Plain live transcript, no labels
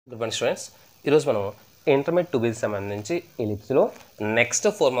Good morning students. ఈరోజు మనం intermediate 2B సంబంధించి ఎలిప్స్లో నెక్స్ట్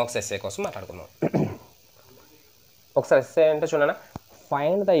 4 మార్క్స్ ఎస్ఏ కోసం మాట్లాడుకుందాం. ఒకసారి ఎస్ఏ అంటే చూడండి,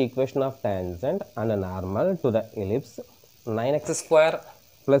 find the equation of tangent and normal to the ellipse 9x²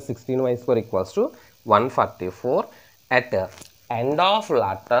 plus 16y² equals to 144 at end of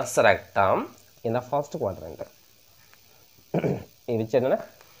latus rectum in the first quadrant. ఇది ఇచ్చేది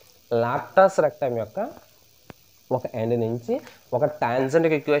లాటస్ రెక్టమ్ యొక్క ఒక ఎండ్ నుంచి ఒక టాంజెంట్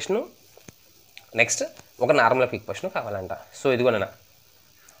ఈక్వేషన్, నెక్స్ట్ ఒక normal equation కావాలంట. So ఇదిగోనా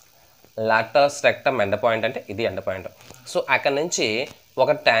Lotus rectum end point అంటే ఇది ఎండ్ పాయింట్. సో అక్కడ నుంచి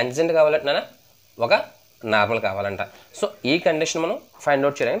ఒక టాంజెంట్ కావాలంటే ఒక నార్మల్ కావాలంట. సో ఈ కండిషన్ మనం ఫైండ్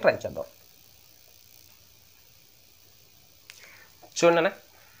అవుట్ చేయడానికి ట్రై చేద్దాం. చూడండి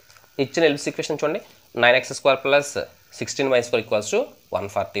ఇచ్చిన ఎలిప్స్ ఈక్వేషన్ చూడండి, 9x² plus 16y² equals to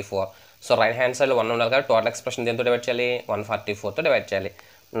 144. So right hand సైడ్లో 1 ఉండాలి కాబట్టి టోటల్ ఎక్స్ప్రెషన్ దేంతో డివైడ్ చేయాలి, 144తో డివైడ్ చేయాలి.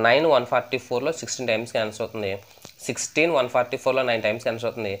 9 144లో 16 టైమ్స్ క్యాన్సిల్ అవుతుంది, 16 144లో 9 టైమ్స్ క్యాన్సిల్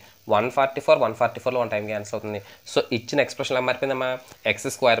అవుతుంది, 144 144లో 1 టైం క్యాన్సిల్ అవుతుంది. సో ఇచ్చిన ఎక్స్ప్రెషన్ ఎలా మారిపోయిందమ్మా, x²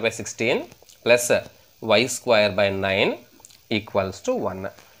 / 16 plus y²/9 equals to 1.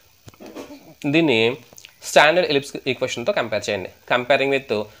 దీన్ని స్టాండర్డ్ ఎలిప్స్ ఈక్వేషన్తో కంపేర్ చేయండి. Comparing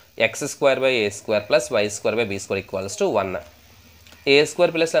with x² / a² plus y²/b² equals to 1.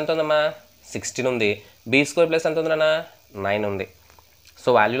 a² plus ఎంత ఉందమ్మా, 16 ఉంది, b² ప్లస్ ఎంత ఉందన్నా, 9 ఉంది. సో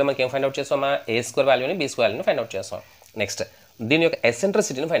వాల్యూలో మనకి ఏం ఫైండ్ అవుట్ చేస్తామా, a² వాల్యూని b² వాల్యూని ఫైండ్ అవుట్ చేస్తాం. నెక్స్ట్ దీని యొక్క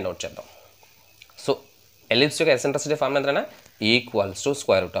ఎసెంట్రిసిటీని ఫైండ్ అవుట్ చేద్దాం. సో ఎలిప్స్ యొక్క ఎసెంట్రిసిటీ ఫార్మ్ ఎంతనా, equals to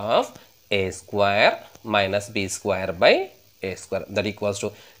 √a² minus b²/a². That equals to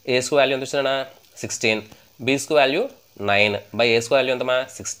a² value ఎంత వచ్చిందన్నా 16, b² value 9 by a² value ఎంతమా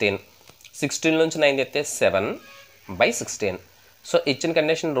 16. 16 నుంచి 9 తెస్తే 7/16. సో ఇచ్చిన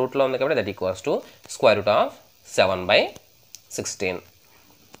కండిషన్ రూట్లో ఉంది కాబట్టి that equals to √7/16.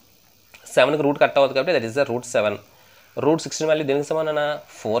 7కి route cut అవుతుంది కాబట్టి దట్ ఈస్ ద √7. √16 వాల్యూ దేనికి సమానన్నా,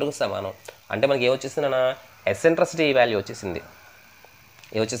 4కి సమానం. అంటే మనకి ఏమొచ్చేసిందన్నా, ఎసెంట్రిసిటీ ఈ వాల్యూ వచ్చేసింది.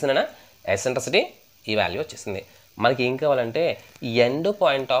 ఏమొచ్చేసిందన్నా, ఎసెంట్రిసిటీ ఈ వాల్యూ వచ్చేసింది. మనకి ఏం కావాలంటే end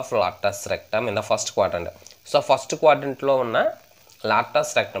point of Lotus rectum in the first quadrant. So first క్వాడ్రంట్లో ఉన్న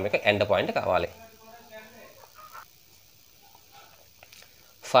లాటస్ రెక్టమ్ యొక్క ఎండ్ పాయింట్ కావాలి.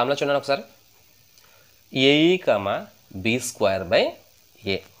 ఫార్ములా చూడండి ఒకసారి, AE,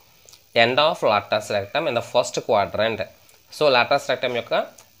 B²/A end of Lotus rectum in the first quadrant. So Lotus rectum యొక్క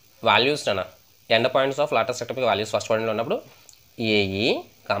values end points of Lotus rectum యొక్క values first క్వాడ్రంట్లో ఉన్నప్పుడు AE,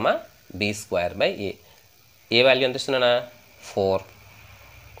 B²/A. ఏ value ఎంత ఇస్తున్నా, 4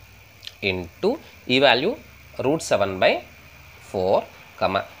 ఇంటూ ఈ వాల్యూ √7/4,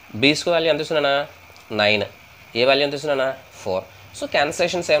 b² వాల్యూ ఎంత ఇస్తున్నా, 9. ఏ వాల్యూ ఎంత ఇస్తున్నా, 4. సో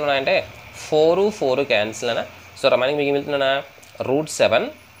క్యాన్సిలేషన్స్ ఏమన్నాయంటే 4 4 క్యాన్సిల్ అనా. సో రిమైనింగ్ మీకు మిగులుతున్నా √7,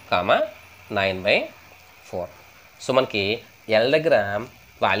 9/4. సో మనకి ఎల్ దగ్గర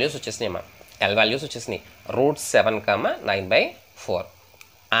వాల్యూస్ వచ్చేసినాయి అమ్మా, ఎల్ వాల్యూస్ వచ్చేసినాయి √7, 9/4.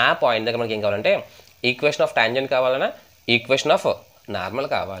 ఆ పాయింట్ దగ్గర మనకి ఏం కావాలంటే ఈక్వేషన్ ఆఫ్ టాంజెంట్ కావాలన్నా, ఈక్వేషన్ ఆఫ్ నార్మల్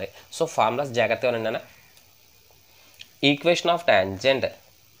కావాలి. సో ఫార్ములాస్ జాగ్రత్తగా ఉండండి అన్న. Equation of tangent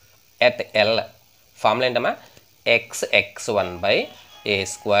at L formula ఏంటమ్మా,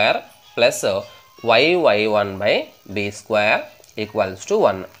 x(x1/a² plus y(y1/b² equals to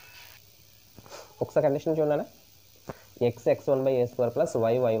 1. ఒకసారి కండిషన్ చూడండి, x(x1/a² plus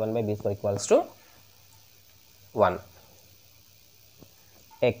y(y1/b² equals to 1.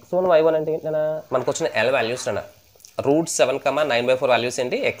 x1 y1 అంటే ఏంటన్నా, మనకు వచ్చిన ఎల్ వాల్యూస్ అన్న √7, 9/4 వాల్యూస్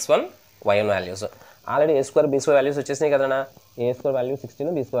ఏంటి, x1 y1 values. Already a² b² values వచ్చేసినాయి కదన్నా, a² value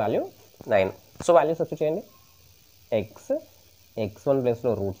 16, b² value 9. So values వచ్చి చేయండి, x1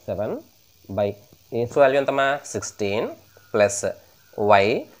 ప్లేస్లో √7 బై a² వాల్యూ ఎంతమ్మా 16 ప్లస్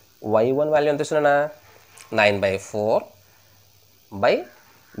y1 వాల్యూ ఎంత ఇస్తున్నా 9/4 బై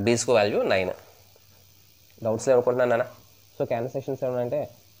b² వాల్యూ 9. డౌట్స్ ఏమనుకుంటున్నాను అన్న. సో క్యాన్సిలేషన్స్ ఏమన్నా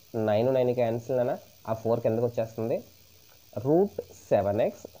 9 క్యాన్సిల్ అన్న, ఆ 4 కిందకి వచ్చేస్తుంది.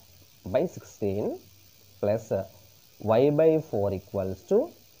 √7x/16 plus y/4 equals to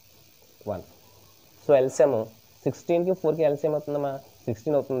 1. So LCM 16కి 4కి ఎల్సిఎం అవుతుందమ్మా,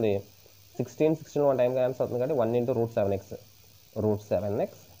 16 అవుతుంది. 16 1 టైం క్యాన్సిల్ అవుతుంది కాబట్టి 1 into √7x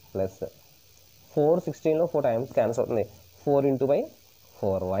plus 4 16లో 4 times cancel అవుతుంది, 4 into by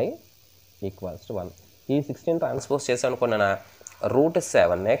 4y equals to 1. ఈ 16 ట్రాన్స్పోజ్ చేసాం అనుకున్నాను,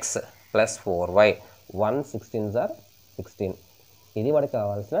 √7x plus 4y 1 16s are 16. ఇది వాడికి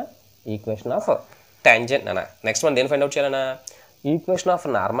కావాల్సిన ఈక్వేషన్ ఆఫ్ టాంజెంట్ అన్న. నెక్స్ట్ మనం దేని ఫైండ్ అవుట్ చేయాలన్నా, equation of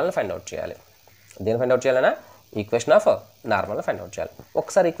normal find out చేయాలి. దేని ఫైండ్ అవుట్ చేయాలన్నా, equation of normal find out చేయాలి.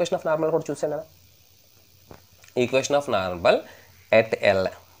 ఒకసారి ఈక్వేషన్ ఆఫ్ నార్మల్ కూడా చూసాను. Equation of normal at L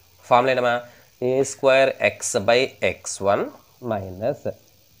formula ఏంటమ్మా ఏ square X by x1 minus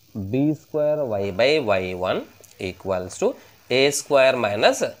B square y by y1 equals to A square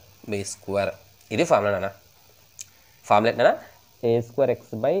minus B square. ఇది formula నాన్న. Formula ఏంటన్నా ఏ square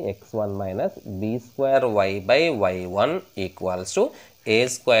X by x1 minus B square y by y1 equals to A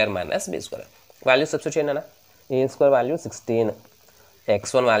square minus B square. Value substitute చేయండి అన్న. ఏ square value 16,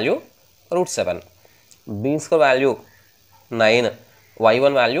 x1 value √7, B square value 9,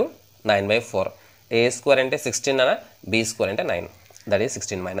 y1 value 9/4. ఏ square అంటే 16 అన్న, B square అంటే 9, that is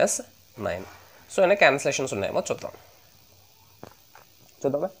 16 minus 9. So ఏమైనా cancellations ఉన్నాయేమో చూద్దామా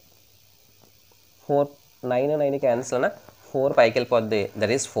 4 9 cancel అన్న, 4 పైకి వెళ్ళిపోద్ది,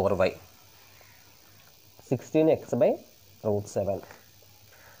 దట్ ఈస్ 4y. 16x/√7.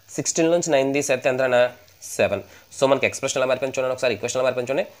 16 నుంచి 9 తీసేస్తే ఎంతనా 7. సో మనకి ఎక్స్ప్రెషన్ ఎలా మారిపోయింది చూడండి ఒకసారి, ఈక్వేషన్ ఎలా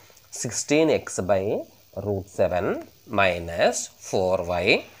మారిపోయింది చూడండి. 16x/√7 minus 4y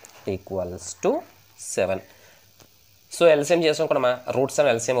equals to 7. So LCM చేసాం కూడా √7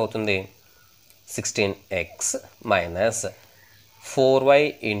 ఎల్సిఎం అవుతుంది 16x minus 4y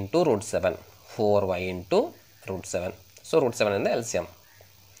into √7, 4y into √7. So √7 అనేది ఎల్సిఎం.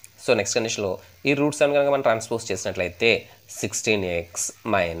 సో నెక్స్ట్ కండిషన్లో ఈ √7 కనుక మనం ట్రాన్స్పోజ్ చేసినట్లయితే 16x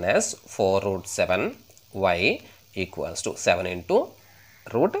minus 4√7y equals to 7 into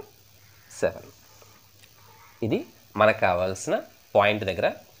 √7. ఇది మనకు కావాల్సిన పాయింట్ దగ్గర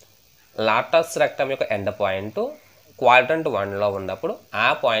లాటస్ రెక్టమ్ యొక్క ఎండ్ పాయింట్ క్వాడ్రంట్ 1లో ఉన్నప్పుడు ఆ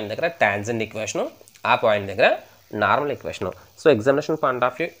పాయింట్ దగ్గర టాంజెంట్ ఈక్వేషను, ఆ పాయింట్ దగ్గర normal equation. So examination point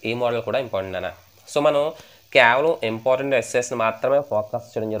of view ఈ మోడల్ కూడా ఇంపార్టెంట్ అన్న. సో మనం కేవలం ఇంపార్టెంట్ ఎస్సెస్ని మాత్రమే ఫోకస్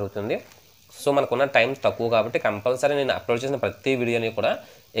చేయడం జరుగుతుంది. సో మనకున్న టైం తక్కువ కాబట్టి కంపల్సరీ నేను అప్లోడ్ చేసిన ప్రతి వీడియోని కూడా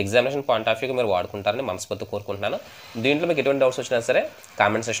ఎగ్జామినేషన్ పాయింట్ ఆఫ్ వ్యూకి మీరు వాడుకుంటారని మనస్ఫూర్తి కోరుకుంటున్నాను. దీంట్లో మీకు ఎటువంటి డౌట్స్ వచ్చినా సరే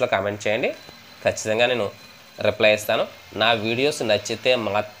కామెంట్ సెక్షన్లో కామెంట్ చేయండి, ఖచ్చితంగా నేను రిప్లై ఇస్తాను. నా వీడియోస్ నచ్చితే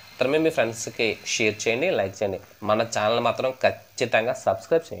మాత్రమే మీ ఫ్రెండ్స్కి షేర్ చేయండి, లైక్ చేయండి. మన ఛానల్ మాత్రం ఖచ్చితంగా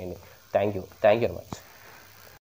సబ్స్క్రైబ్ చేయండి. Thank you very much.